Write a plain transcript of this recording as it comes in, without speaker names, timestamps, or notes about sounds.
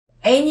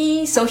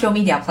any social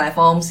media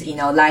platforms,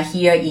 like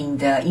here in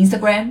the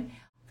Instagram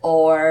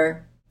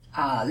or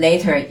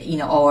later,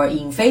 or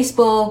in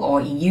Facebook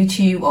or in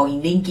YouTube or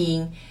in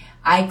LinkedIn,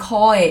 I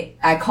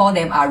call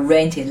them a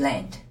rented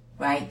land,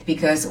 right?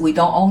 Because we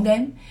don't own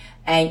them.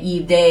 And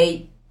if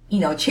they,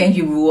 change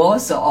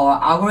rules or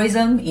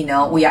algorithm,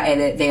 we are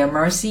at their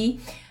mercy.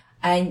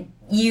 And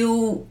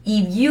if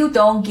you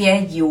don't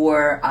get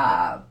your,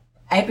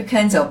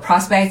 applicants or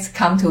prospects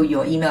come to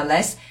your email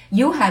list,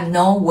 you have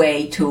no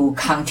way to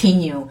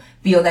continue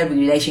build that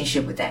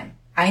relationship with them.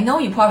 I know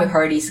you probably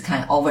heard this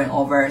kind of over and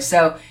over.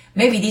 So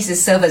maybe this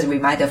is serve as a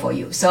reminder for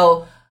you.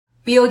 So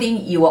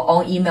building your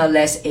own email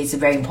list is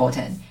very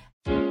important.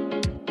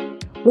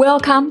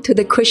 Welcome to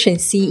the Christian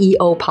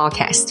CEO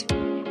podcast.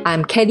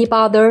 I'm Katie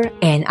Butler,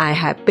 and I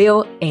have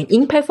built an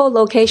impactful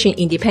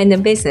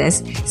location-independent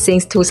business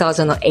since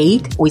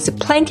 2008 with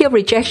plenty of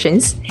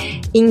rejections,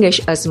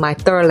 English as my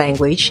third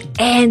language,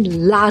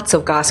 and lots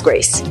of God's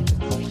grace.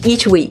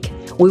 Each week,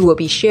 we will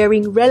be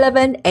sharing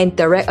relevant and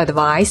direct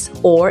advice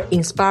or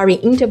inspiring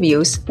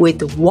interviews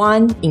with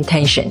one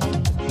intention.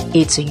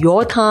 It's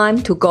your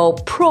time to go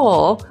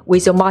pro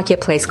with your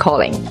marketplace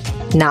calling.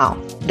 Now,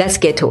 let's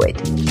get to it.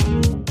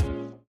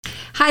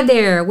 Hi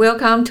there.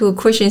 Welcome to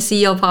Christian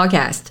CEO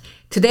Podcast.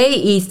 Today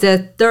is the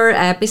third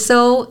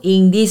episode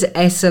in this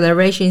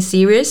acceleration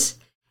series.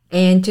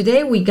 And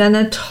today we're going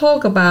to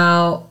talk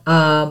about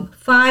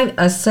 5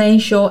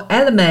 essential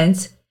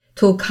elements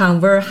to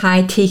convert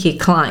high-ticket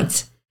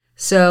clients.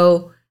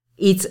 So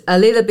it's a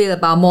little bit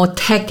about more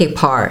tactic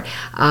part.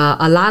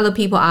 A lot of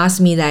people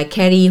ask me that,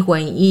 Katie,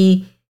 when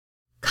you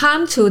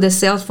come to the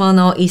sales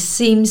funnel, it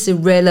seems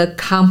rather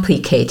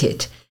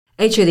complicated.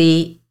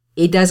 Actually,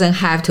 it doesn't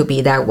have to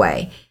be that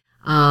way.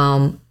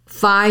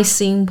 5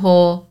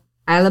 simple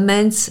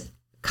elements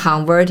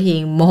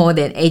converting more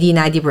than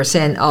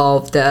 80-90%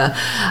 of the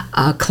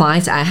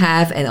clients I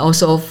have, and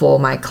also for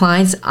my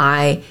clients,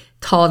 I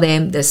taught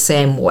them the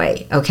same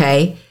way.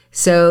 Okay.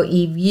 So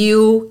if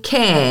you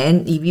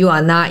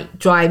are not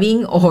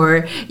driving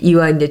or you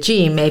are in the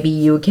gym, maybe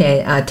you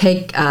can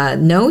take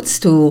notes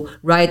to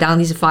write down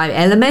these 5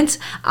 elements.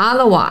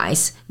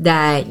 Otherwise,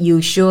 that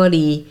you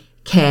surely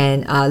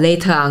can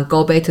later on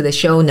go back to the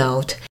show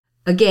note.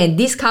 Again,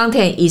 this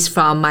content is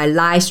from my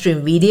live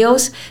stream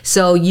videos,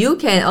 so you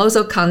can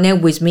also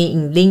connect with me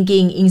in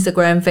LinkedIn,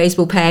 Instagram,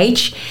 Facebook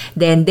page.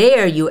 Then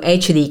there you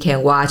actually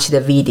can watch the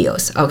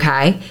videos,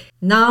 okay?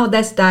 Now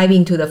let's dive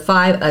into the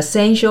 5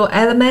 essential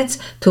elements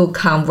to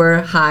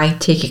convert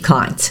high-ticket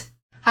clients.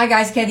 Hi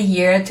guys, Katie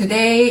here.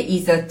 Today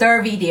is the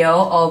third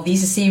video of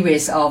this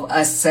series of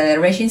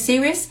acceleration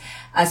series,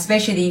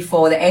 especially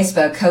for the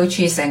expert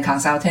coaches and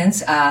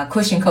consultants,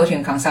 Christian coaching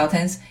and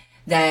consultants,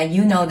 that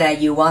you know that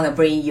you want to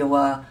bring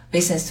your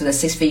business to the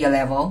 6-figure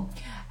level.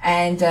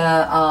 And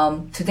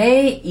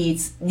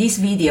this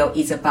video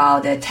is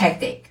about the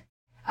tactic.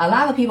 A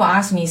lot of people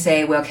ask me,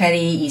 say, well,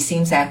 Katie, it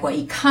seems like when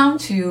it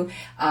comes to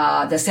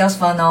the sales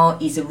funnel,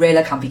 it's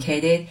really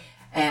complicated.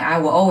 And I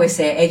will always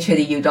say,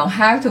 actually, you don't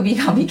have to be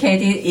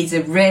complicated. It's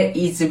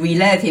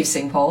relatively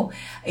simple.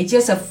 It's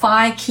just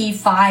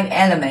 5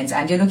 elements.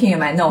 I'm just looking at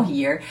my note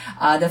here.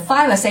 The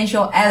 5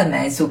 essential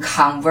elements to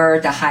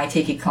convert the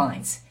high-ticket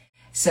clients.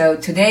 So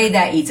today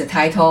that is the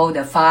title,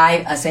 the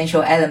 5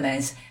 essential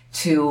elements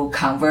to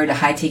convert the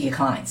high-ticket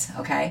clients.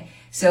 Okay.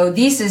 So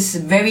this is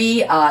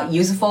very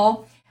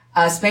useful,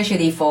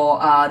 especially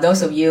for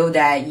those of you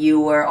that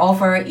your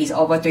offer is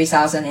over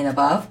 3,000 and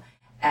above.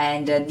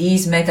 And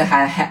these methods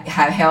have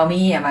helped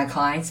me and my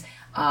clients.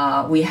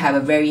 We have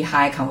a very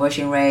high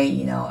conversion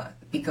rate,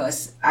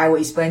 because I will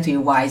explain to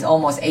you why it's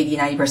almost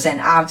 80-90%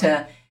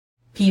 after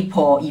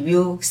people, if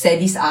you set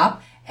this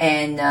up,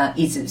 and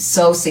it's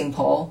so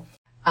simple.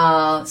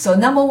 So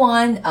number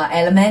 1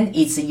 element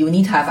is you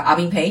need to have an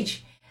opt-in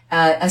page.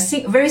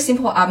 Very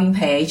simple opt-in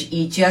page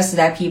is just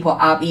let people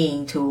opt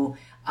in to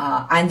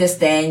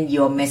understand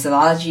your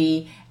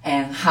methodology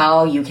and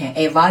how you can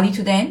add value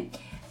to them.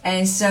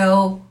 And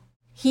so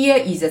here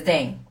is the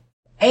thing.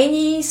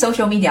 Any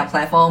social media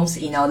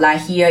platforms,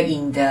 like here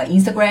in the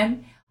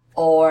Instagram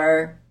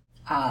or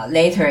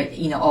later,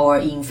 or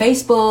in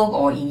Facebook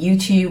or in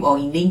YouTube or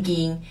in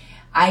LinkedIn,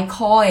 I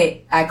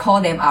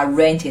call them a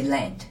rented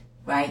land,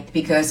 right?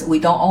 Because we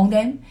don't own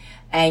them.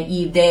 And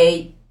if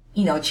they,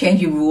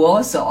 change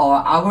rules or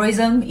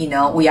algorithm,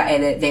 we are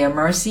at their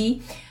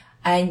mercy.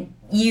 And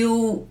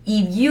if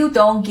you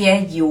don't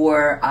get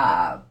your,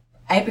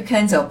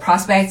 applicants or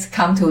prospects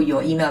come to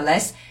your email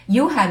list,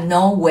 you have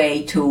no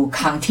way to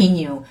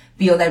continue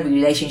build that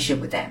relationship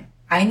with them.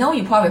 I know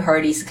you probably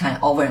heard this kind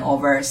of over and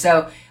over.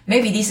 So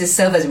maybe this is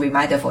serve as a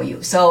reminder for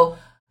you. So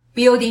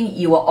building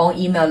your own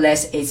email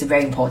list is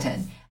very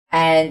important.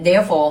 And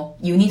therefore,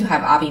 you need to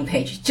have opt-in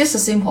page, just a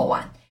simple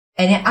one.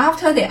 And then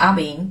after the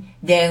opt-in,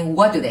 then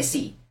what do they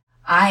see?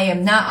 I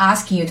am not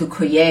asking you to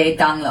create,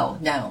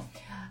 download. No.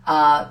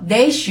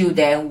 They should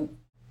then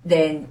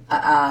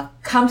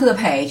come to the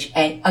page.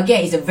 And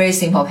again, it's a very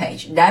simple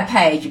page. That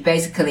page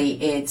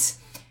basically it's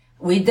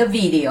with the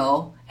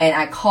video, and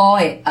I call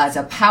it as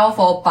a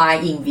powerful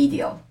buy-in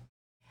video.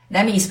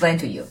 Let me explain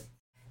to you.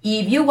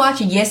 if you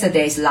watched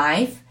yesterday's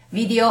live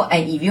video,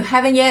 and if you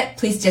haven't yet,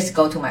 please just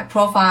go to my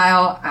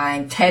profile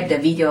and tap the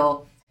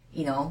video,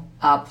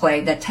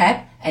 play the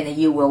tab, and then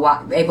you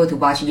will be able to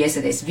watch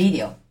yesterday's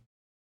video.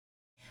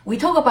 We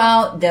talk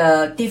about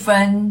the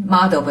different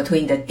model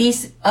between the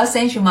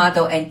essential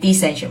model and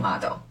descension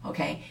model,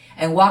 okay?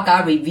 And what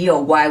got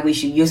revealed why we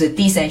should use a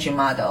descension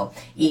model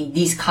in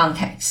this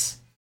context.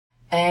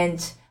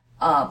 And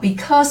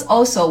because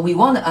also we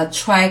want to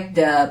attract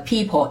the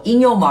people in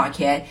your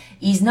market,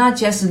 is not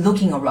just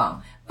looking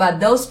around, but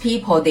those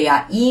people, they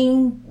are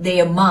in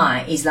their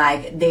mind, is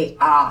like they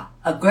are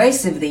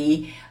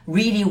aggressively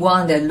really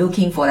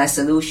looking for that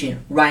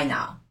solution right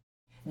now.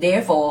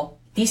 Therefore,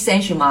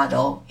 descension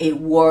model, it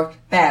works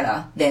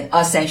better than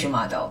essential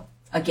model.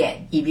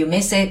 Again, if you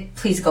miss it,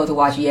 please go to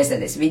watch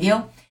yesterday's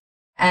video.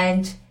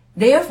 And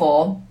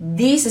therefore,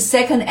 this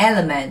second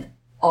element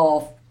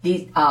of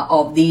this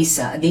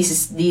in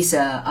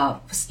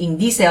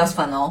this sales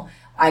funnel,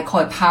 I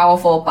call it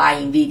powerful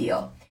buying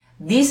video.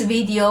 This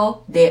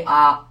video, there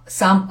are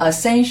some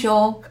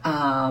essential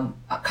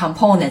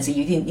components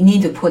you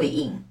need to put it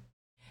in.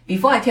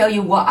 Before I tell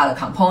you what are the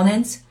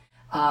components,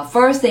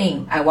 first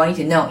thing I want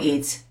you to know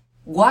is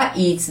what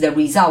is the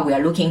result we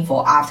are looking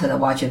for after the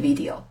watch the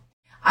video.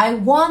 I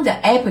want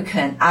the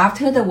applicant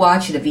after the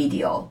watch the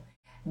video,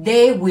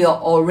 they will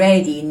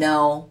already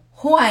know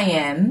who I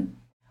am,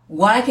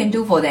 what I can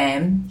do for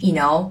them,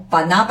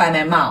 but not by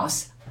my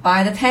mouth,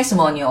 by the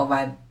testimonial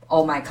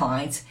of my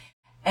clients.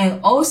 And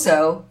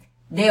also,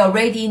 they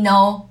already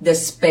know the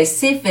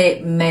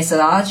specific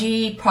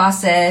methodology,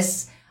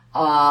 process,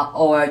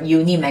 or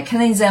unique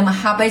mechanism,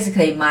 how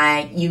basically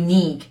my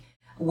unique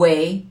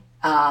way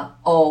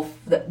of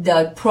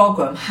the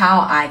program,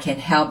 how I can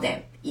help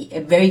them,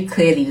 very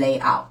clearly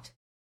laid out.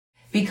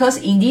 Because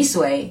in this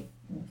way,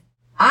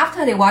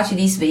 after they watch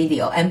this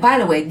video, and by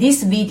the way,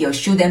 this video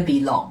shouldn't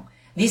be long.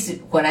 This,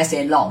 when I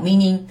say long,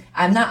 meaning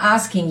I'm not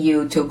asking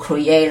you to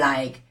create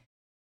like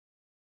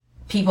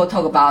people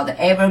talk about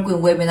the evergreen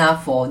webinar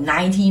for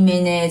 90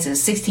 minutes or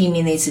 60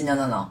 minutes.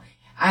 No.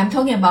 I'm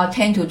talking about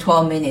 10 to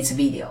 12 minutes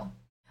video.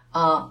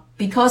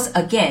 Because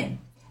again,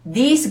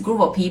 this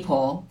group of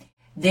people,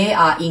 they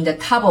are in the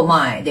top of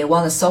mind. They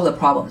want to solve the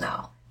problem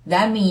now.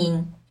 That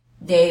means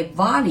they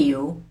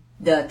value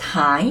the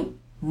time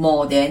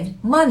more than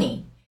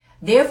money.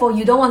 Therefore,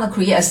 you don't want to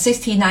create a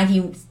 60,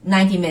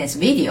 90 minutes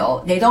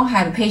video. They don't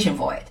have patience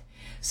for it.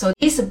 So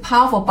this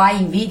powerful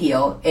buying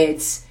video,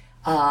 it's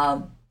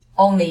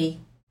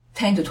only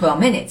 10 to 12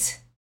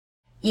 minutes.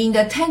 In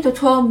the 10 to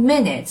 12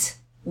 minutes,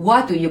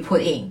 what do you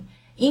put in?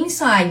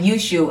 Inside, you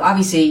should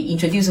obviously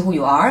introduce who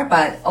you are,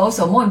 but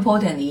also more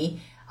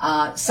importantly,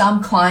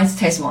 some clients'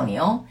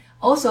 testimonial.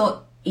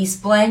 Also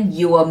explain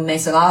your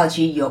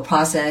methodology, your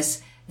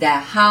process,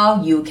 that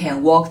how you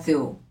can walk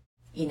through,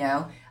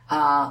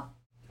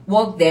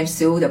 walk them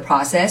through the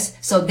process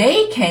so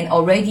they can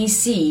already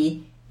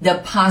see the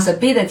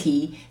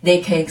possibility they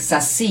can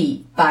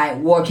succeed by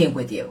working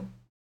with you.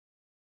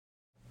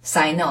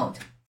 Side note,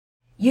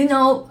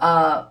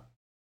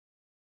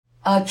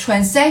 a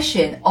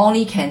transaction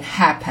only can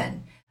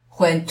happen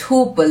when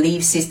two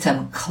belief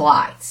system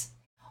collides.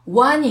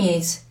 One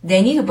is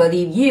they need to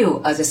believe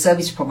you as a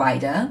service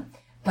provider,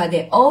 but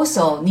they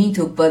also need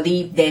to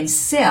believe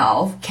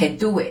themselves can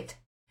do it.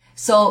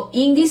 So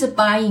in this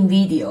buying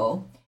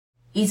video,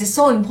 it's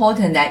so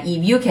important that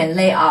if you can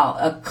lay out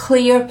a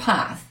clear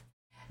path,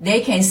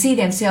 they can see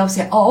themselves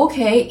say, oh,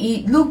 okay,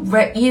 it look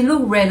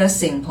rather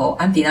simple.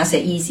 I did not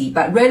say easy,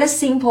 but rather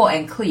simple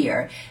and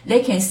clear.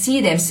 They can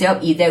see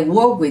themselves if they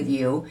work with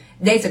you,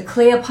 there's a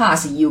clear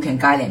path you can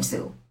guide them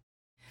through.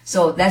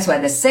 So that's why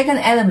the second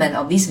element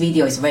of this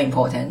video is very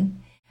important.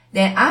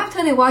 Then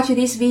after they watch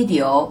this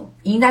video,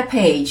 in that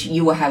page,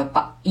 you will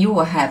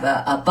have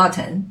a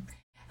button.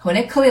 When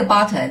they click a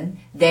button,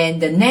 then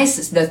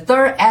the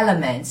third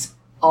element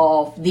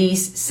of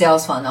this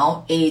sales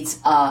funnel is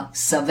a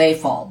survey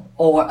form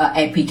or an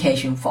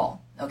application form.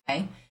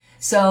 Okay.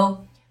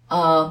 So,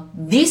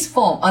 this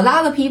form, a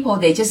lot of people,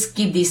 they just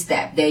skip this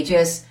step. They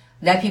just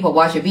let people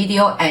watch a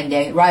video and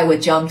then right away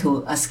jump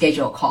to a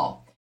scheduled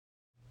call.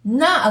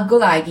 Not a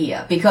good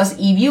idea, because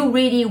if you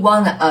really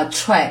want to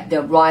attract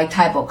the right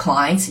type of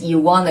clients, you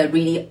want to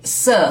really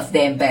serve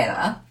them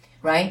better,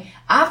 right?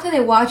 After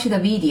they watch the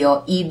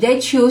video, if they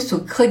choose to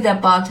click the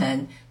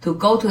button to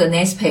go to the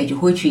next page,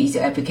 which is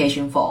the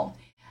application form,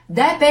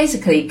 that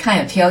basically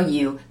kind of tell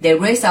you, they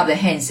raise up the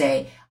hand and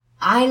say,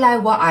 I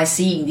like what I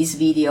see in this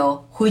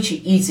video, which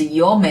is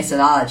your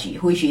methodology,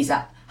 which is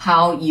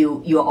how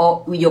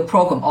your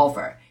program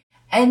offer.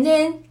 And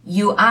then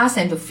you ask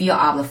them to fill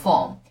out the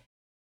form.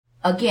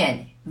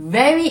 Again,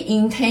 very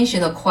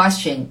intentional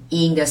question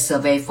in the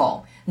survey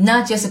form,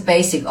 not just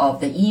basic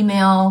of the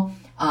email,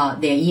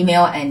 their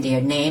email and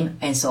their name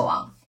and so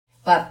on,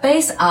 but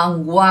based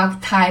on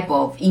what type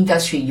of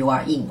industry you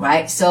are in,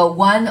 right? So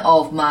one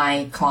of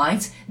my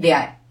clients,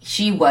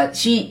 she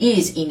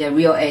is in the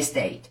real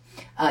estate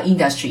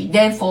industry.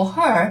 Then for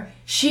her,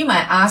 she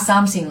might ask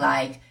something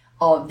like,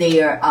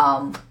 their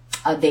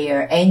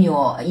their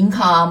annual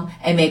income,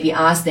 and maybe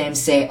ask them,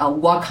 say,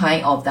 what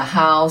kind of the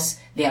house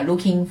they are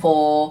looking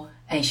for,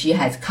 and she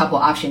has a couple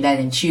options that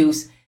they can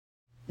choose,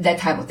 that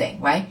type of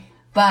thing, right?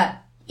 But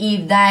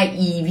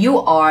if you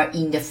are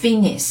in the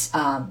fitness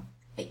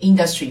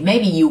industry,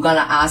 maybe you're gonna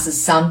ask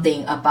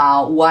something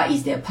about what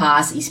is their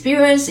past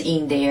experience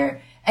in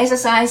their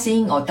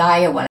exercising or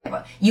diet,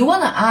 whatever. You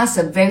wanna ask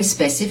a very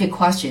specific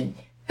question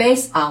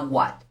based on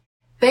what?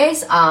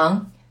 Based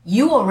on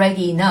you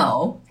already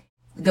know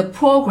the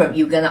program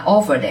you're gonna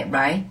offer them,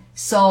 right?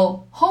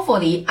 So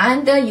hopefully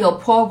under your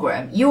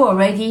program, you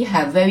already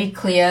have very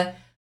clear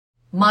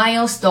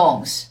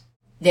milestones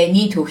they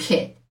need to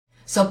hit.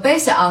 So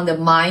based on the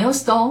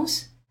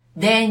milestones,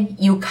 then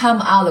you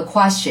come out a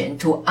question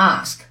to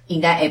ask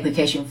in that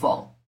application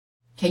form.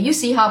 Can you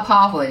see how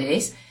powerful it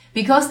is?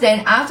 Because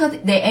then after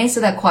they answer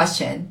that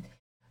question,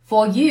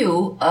 for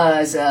you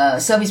as a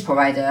service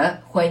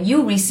provider, when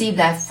you receive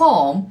that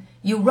form,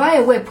 you right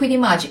away pretty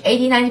much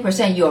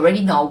 80-90% you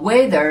already know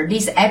whether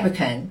this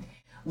applicant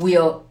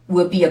will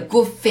be a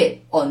good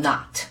fit or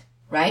not,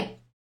 right?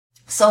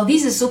 So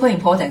this is super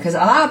important because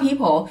a lot of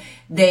people,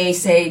 they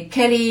say,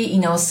 Kelly,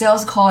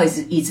 sales call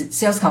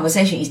sales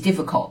conversation is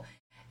difficult.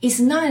 It's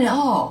not at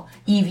all.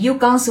 If you've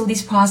gone through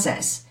this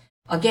process,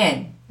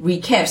 again,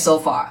 recap so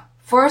far.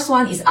 First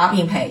one is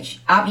opt-in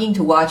page. Opt-in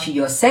to watch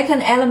your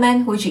second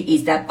element, which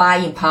is that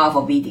buy-in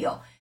powerful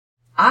video.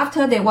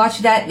 After they watch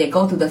that, they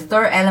go to the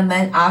third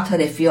element after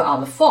they fill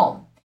out the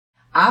form.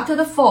 After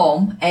the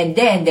form, and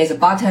then there's a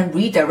button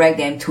redirect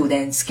them to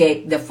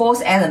the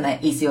fourth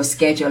element is your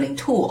scheduling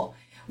tool.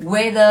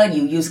 Whether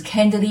you use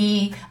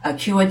Calendly,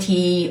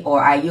 Acuity,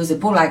 or I use a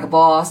Book Like a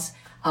Boss,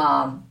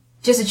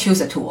 just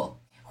choose a tool.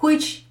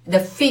 Which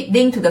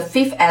link to the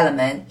fifth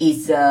element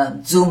is a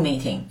Zoom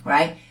meeting,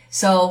 right?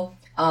 So,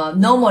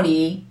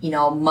 normally,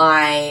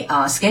 my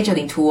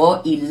scheduling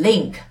tool is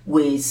linked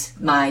with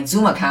my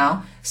Zoom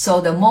account.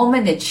 So the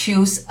moment they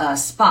choose a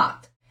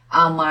spot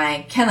on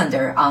my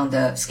calendar, on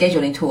the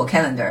scheduling tool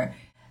calendar,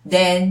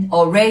 then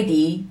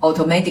already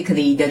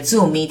automatically the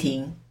Zoom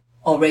meeting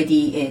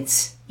already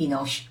it's,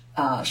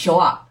 show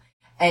up.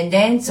 And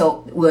then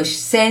so we'll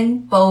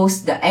send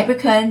both the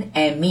applicant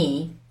and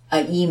me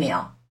an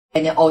email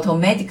and then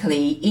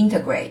automatically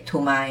integrate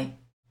to my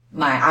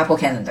Apple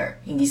calendar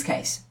in this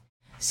case.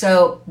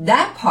 So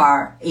that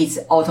part is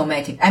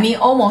automatic. I mean,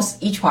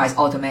 almost each part is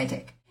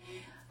automatic.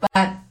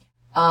 But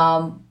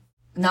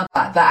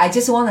I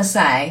just want to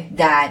say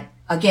that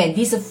again,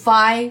 these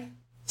are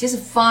just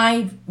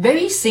five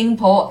very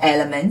simple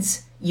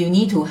elements you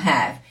need to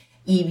have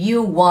if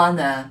you want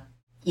to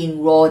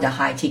enroll the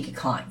high ticket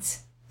clients.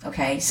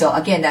 Okay. So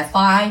again, that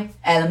 5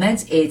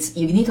 elements,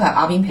 you need to have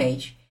opt-in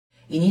page.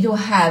 You need to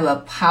have a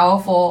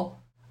powerful,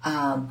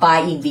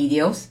 buy-in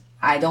videos.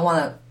 I don't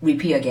want to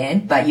repeat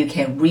again, but you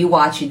can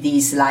rewatch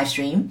this live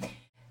stream.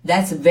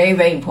 That's very,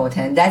 very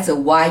important. That's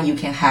why you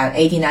can have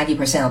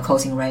 80-90% of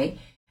closing rate.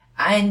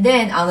 And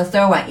then on the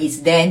third one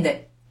is then the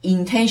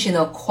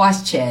intentional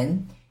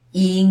question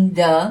in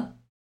the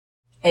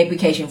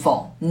application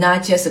form,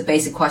 not just a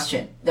basic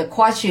question. The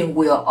question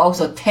will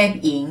also tap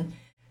in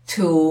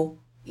to,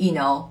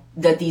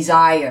 the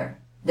desire,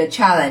 the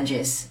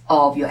challenges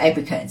of your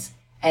applicants.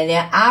 And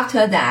then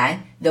after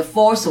that, the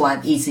fourth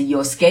one is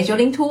your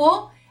scheduling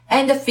tool.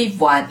 And the fifth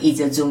one is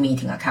a Zoom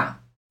meeting account.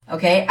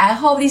 Okay. I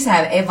hope this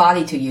have added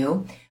value to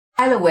you.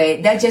 By the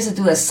way, let's just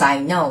do a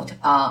side note,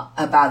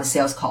 about the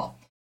sales call.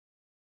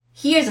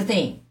 Here's the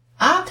thing.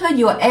 After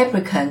your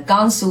applicant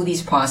gone through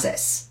this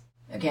process,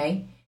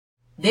 okay,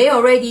 they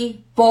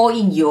already bought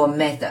in your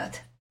method.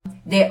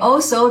 They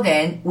also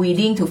then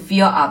willing to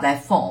fill out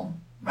that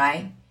form,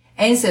 right?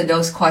 Answer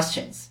those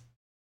questions.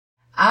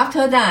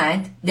 After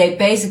that,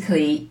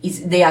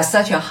 they are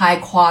such a high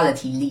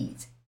quality lead.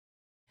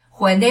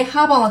 When they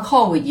hop on a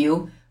call with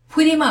you,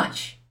 pretty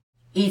much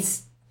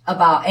it's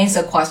about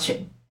answer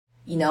question,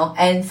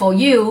 and for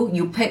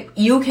you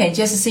can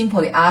just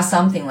simply ask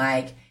something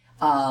like,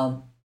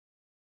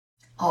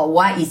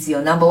 what is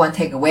your number one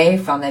takeaway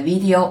from the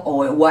video,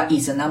 or what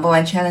is the number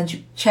one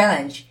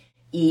challenge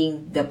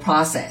in the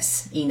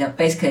process,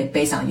 basically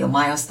based on your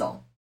milestone.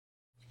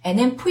 And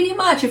then pretty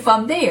much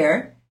from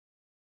there,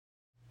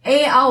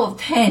 8 out of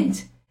 10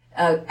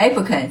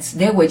 applicants,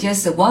 they will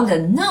just want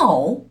to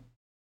know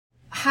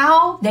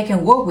how they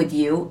can work with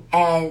you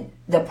and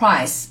the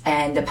price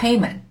and the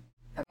payment.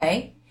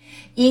 Okay.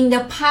 In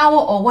the Power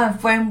of One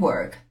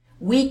framework,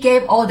 we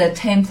gave all the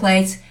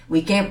templates,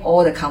 we gave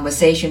all the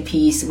conversation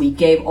piece, we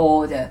gave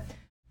all the,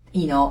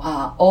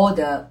 all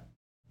the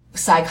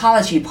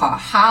psychology part,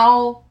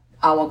 how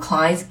our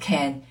clients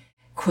can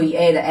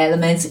create the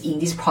elements in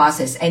this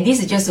process. And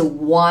this is just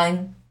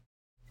one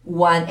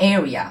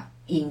area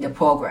in the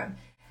program.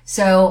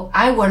 So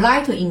I would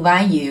like to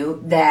invite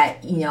you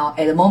that,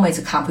 at the moment it's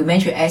a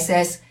complimentary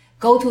access.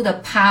 Go to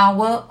the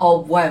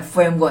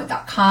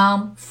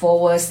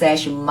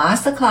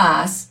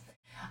powerofoneframework.com/masterclass,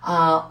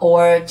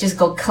 or just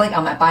go click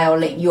on my bio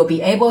link. You'll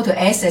be able to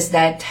access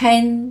that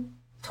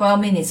 10-12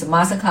 minutes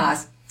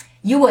masterclass.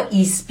 You will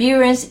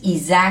experience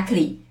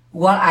exactly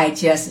what I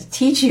just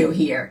teach you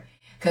here.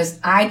 because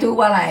I do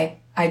what I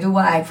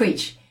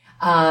preach.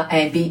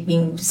 And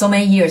in so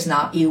many years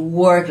now, it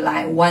worked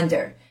like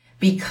wonder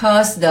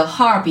because the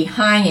heart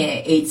behind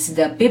it, it's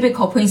the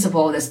biblical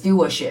principle, the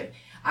stewardship.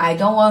 I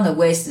don't want to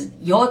waste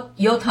your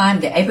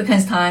time, the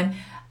applicant's time,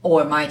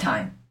 or my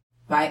time,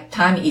 right?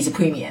 Time is a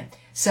premium.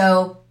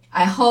 So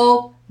I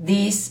hope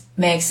this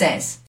makes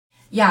sense.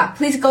 Yeah,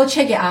 please go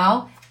check it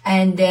out.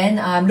 And then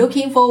I'm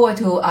looking forward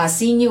to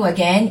seeing you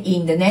again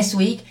in the next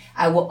week.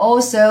 I will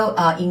also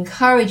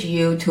encourage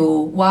you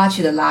to watch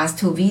the last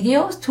two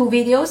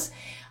videos.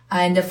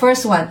 And the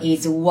first one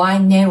is why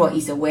narrow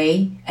is the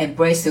way and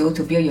breakthrough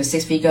to build your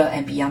six-figure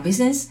and beyond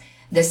business.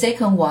 The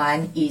second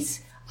one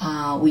is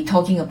we're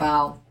talking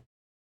about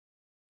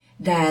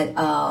that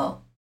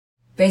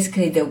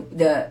basically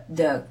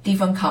the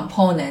different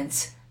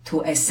components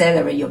to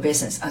accelerate your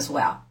business as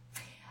well.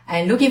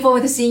 And looking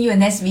forward to seeing you in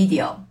the next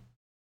video.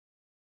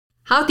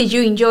 How did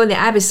you enjoy the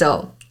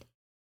episode?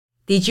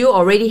 Did you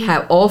already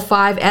have all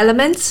 5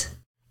 elements?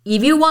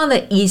 If you want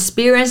to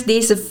experience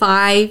these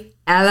 5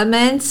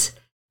 elements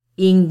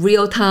in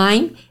real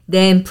time,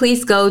 then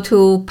please go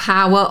to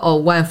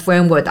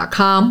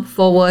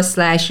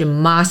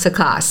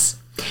powerofoneframework.com/masterclass.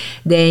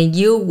 Then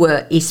you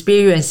will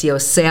experience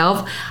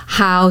yourself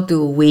how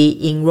do we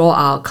enroll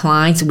our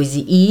clients with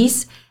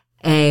ease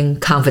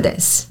and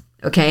confidence.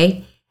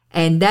 Okay?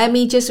 And let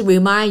me just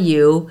remind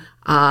you,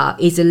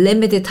 it's a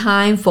limited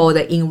time for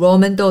the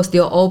enrollment door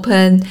still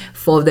open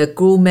for the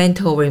group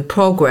mentoring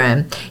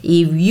program.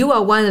 If you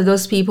are one of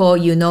those people,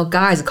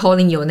 God is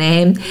calling your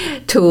name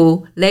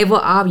to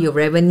level up your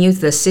revenue to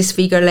the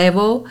 6-figure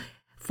level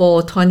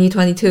for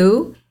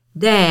 2022,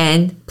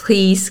 then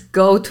please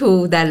go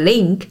to that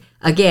link.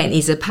 Again,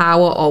 it's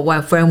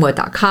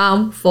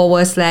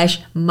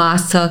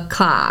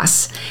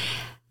powerofoneframework.com/masterclass.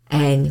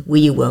 And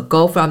we will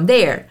go from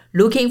there.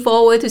 Looking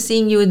forward to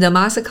seeing you in the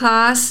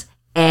masterclass.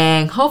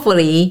 And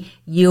hopefully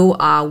you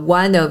are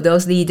one of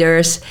those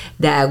leaders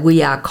that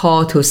we are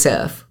called to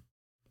serve.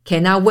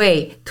 Cannot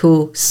wait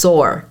to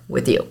soar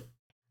with you.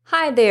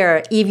 Hi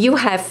there. If you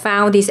have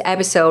found this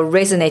episode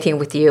resonating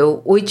with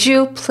you, would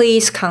you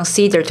please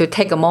consider to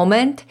take a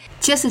moment?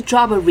 Just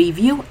drop a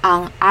review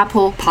on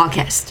Apple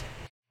Podcast.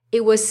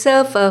 It will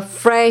serve a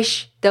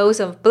fresh dose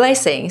of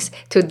blessings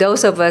to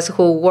those of us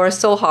who work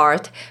so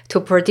hard to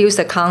produce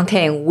the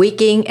content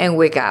week in and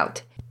week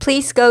out.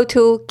 Please go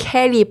to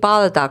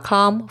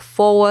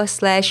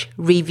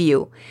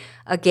kellybutler.com/review.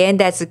 Again,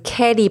 that's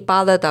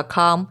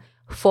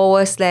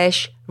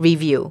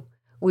kellybutler.com/review.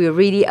 We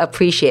really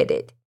appreciate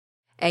it.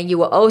 And you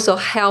will also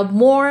help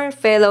more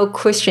fellow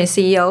Christian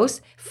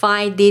CEOs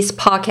find this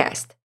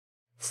podcast.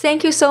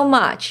 Thank you so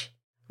much.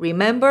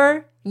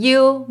 Remember,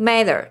 you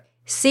matter.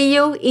 See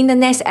you in the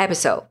next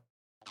episode.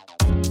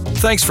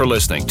 Thanks for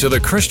listening to the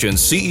Christian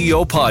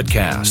CEO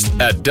Podcast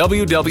at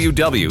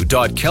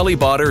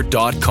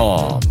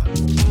www.kellybodder.com.